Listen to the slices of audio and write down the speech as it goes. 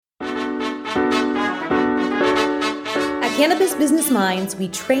Cannabis Business Minds, we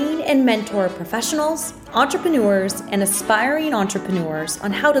train and mentor professionals, entrepreneurs, and aspiring entrepreneurs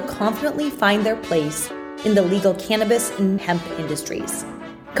on how to confidently find their place in the legal cannabis and hemp industries.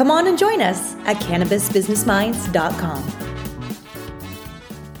 Come on and join us at cannabisbusinessminds.com.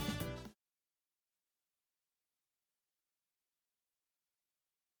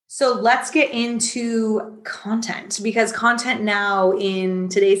 So let's get into content, because content now in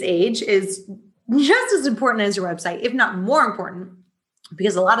today's age is just as important as your website, if not more important,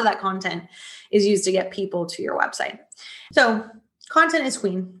 because a lot of that content is used to get people to your website. So content is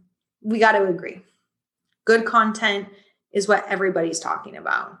queen. We got to agree. Good content is what everybody's talking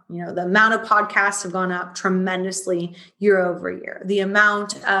about. You know, the amount of podcasts have gone up tremendously year over year. The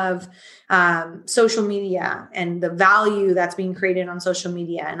amount of social media and the value that's being created on social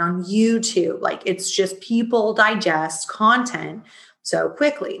media and on YouTube, like it's just people digest content so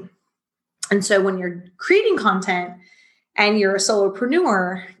quickly. And so when you're creating content and you're a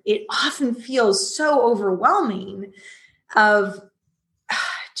solopreneur, it often feels so overwhelming of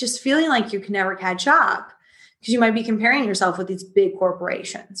just feeling like you can never catch up, because you might be comparing yourself with these big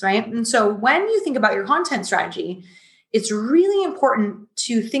corporations, right? And so when you think about your content strategy, it's really important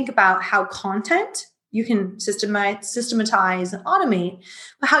to think about how content you can systematize and automate,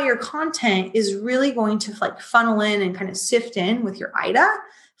 but how your content is really going to like funnel in and kind of sift in with your IDA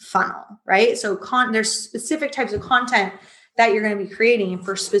funnel, right? So there's specific types of content that you're going to be creating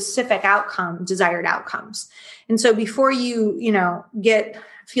for specific desired outcomes. And so before you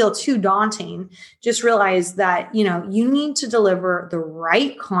feel too daunting, just realize that, you need to deliver the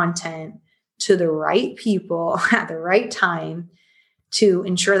right content to the right people at the right time to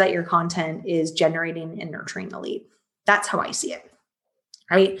ensure that your content is generating and nurturing the lead. That's how I see it.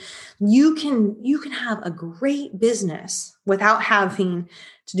 Right? You can have a great business without having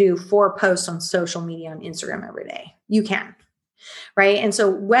to do 4 posts on social media on Instagram every day. You can, right? And so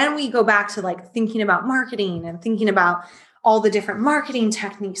when we go back to like thinking about marketing and thinking about all the different marketing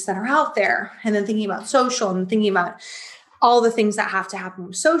techniques that are out there, and then thinking about social and thinking about all the things that have to happen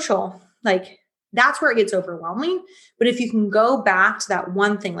with social, like that's where it gets overwhelming. But if you can go back to that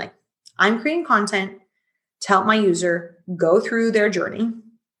one thing, like I'm creating content to help my user go through their journey,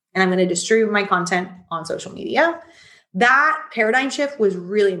 and I'm going to distribute my content on social media. That paradigm shift was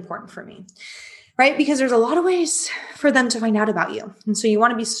really important for me, right? Because there's a lot of ways for them to find out about you. And so you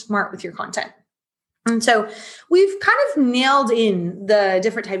want to be smart with your content. And so we've kind of nailed in the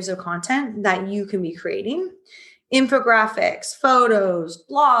different types of content that you can be creating: infographics, photos,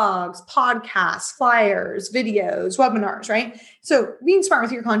 blogs, podcasts, flyers, videos, webinars, right? So being smart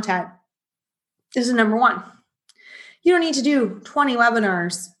with your content is the number one. You don't need to do 20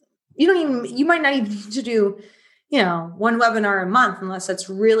 webinars. You might not even need to do, 1 webinar a month unless that's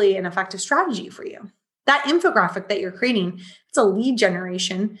really an effective strategy for you. That infographic that you're creating, it's a lead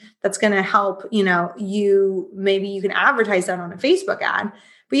generation that's going to help, maybe you can advertise that on a Facebook ad,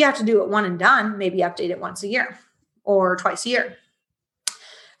 but you have to do it one and done, maybe update it once a year or twice a year.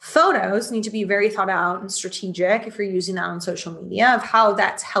 Photos need to be very thought out and strategic if you're using that on social media, of how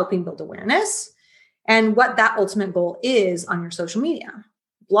that's helping build awareness and what that ultimate goal is on your social media.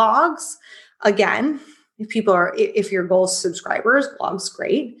 Blogs, again, if your goal is subscribers, blogs,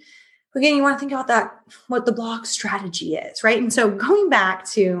 great. Again, you want to think about that, what the blog strategy is, right? And so going back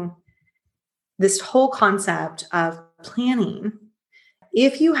to this whole concept of planning,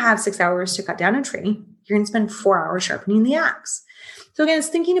 if you have 6 hours to cut down a tree, you're going to spend 4 hours sharpening the axe. So again, it's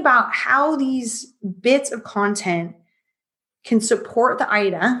thinking about how these bits of content can support the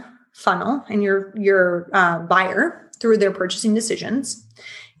IDA funnel and your buyer through their purchasing decisions,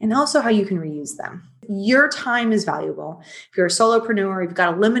 and also how you can reuse them. Your time is valuable. If you're a solopreneur, you've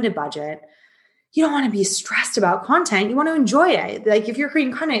got a limited budget, you don't want to be stressed about content. You want to enjoy it. Like if you're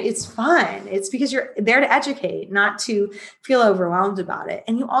creating content, it's fun. It's because you're there to educate, not to feel overwhelmed about it.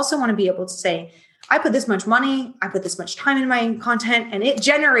 And you also want to be able to say, I put this much money, I put this much time in my content, and it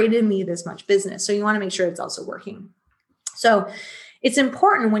generated me this much business. So you want to make sure it's also working. So it's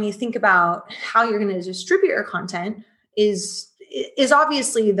important when you think about how you're going to distribute your content is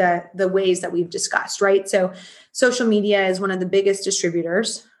obviously the ways that we've discussed, right? So social media is one of the biggest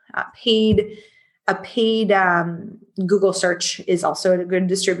distributors. A paid Google search is also a good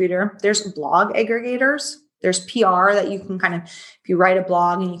distributor. There's blog aggregators. There's PR that you can if you write a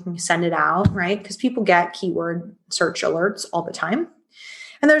blog and you can send it out, right? Because people get keyword search alerts all the time.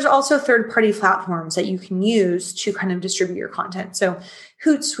 And there's also third-party platforms that you can use to kind of distribute your content. So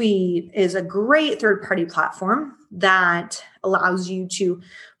Hootsuite is a great third-party platform that allows you to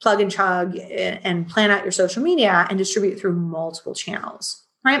plug and chug and plan out your social media and distribute through multiple channels,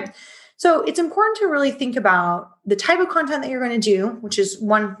 right? So it's important to really think about the type of content that you're going to do, which is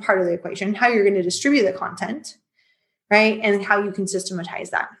one part of the equation, how you're going to distribute the content, right? And how you can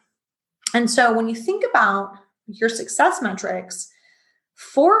systematize that. And so when you think about your success metrics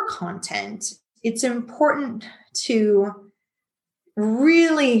for content, it's important to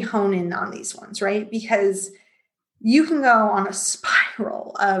really hone in on these ones, right? Because you can go on a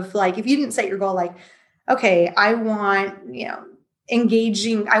spiral of like, if you didn't set your goal, like, okay, I want,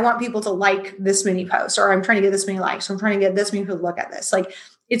 engaging, I want people to like this many posts, or I'm trying to get this many likes, or I'm trying to get this many people to look at this. Like,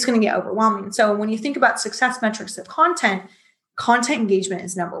 it's going to get overwhelming. So when you think about success metrics of content engagement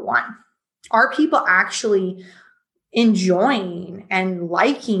is number one. Are people actually enjoying and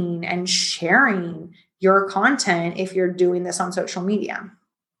liking and sharing your content if you're doing this on social media?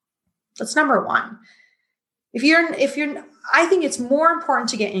 That's number one. I think it's more important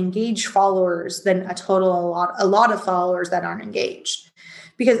to get engaged followers than a lot of followers that aren't engaged,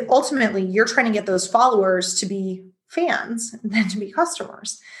 because ultimately you're trying to get those followers to be fans than to be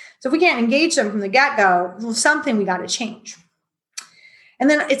customers. So if we can't engage them from the get-go, something we got to change. And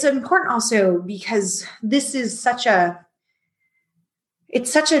then it's important also because this is such a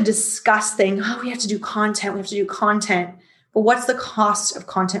discussed thing. Oh, we have to do content. But what's the cost of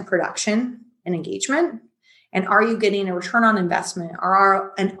content production and engagement? And are you getting a return on investment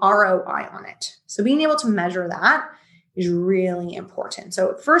or an ROI on it? So being able to measure that is really important.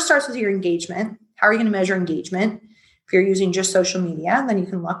 So it first starts with your engagement. How are you going to measure engagement? If you're using just social media, then you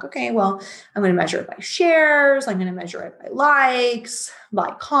can look, okay, well, I'm going to measure it by shares. I'm going to measure it by likes,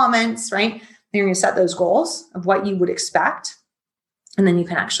 by comments, right? Then you're going to set those goals of what you would expect. And then you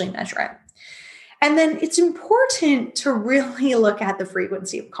can actually measure it. And then it's important to really look at the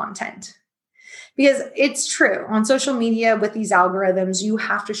frequency of content. Because it's true, on social media with these algorithms, you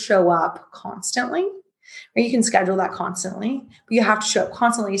have to show up constantly, or you can schedule that constantly, but you have to show up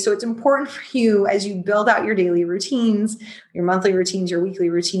constantly. So it's important for you as you build out your daily routines, your monthly routines, your weekly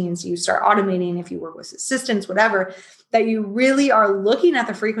routines, you start automating if you work with assistants, whatever, that you really are looking at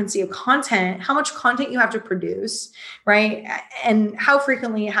the frequency of content, how much content you have to produce, right? And how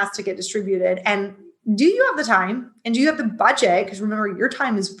frequently it has to get distributed. And do you have the time and do you have the budget? Because remember, your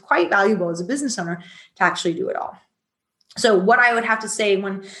time is quite valuable as a business owner to actually do it all. So what I would have to say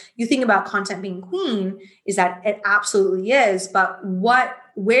when you think about content being queen is that it absolutely is, but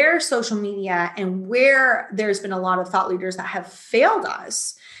where social media and where there's been a lot of thought leaders that have failed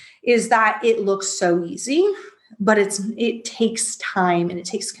us is that it looks so easy, but it takes time and it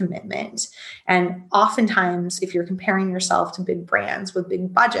takes commitment. And oftentimes, if you're comparing yourself to big brands with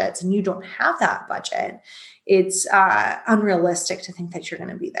big budgets and you don't have that budget, it's unrealistic to think that you're going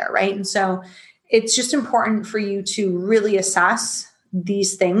to be there, right? And so it's just important for you to really assess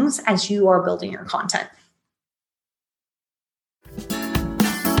these things as you are building your content.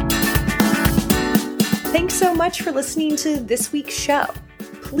 Thanks so much for listening to this week's show.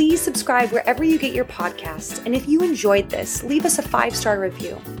 Please subscribe wherever you get your podcasts. And if you enjoyed this, leave us a 5-star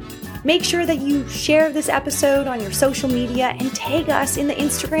review. Make sure that you share this episode on your social media and tag us in the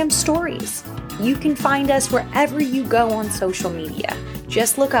Instagram stories. You can find us wherever you go on social media.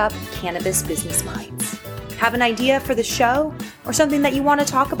 Just look up Cannabis Business Minds. Have an idea for the show or something that you want to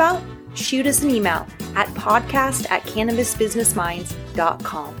talk about? Shoot us an email at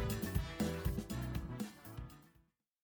podcast@cannabisbusinessminds.com.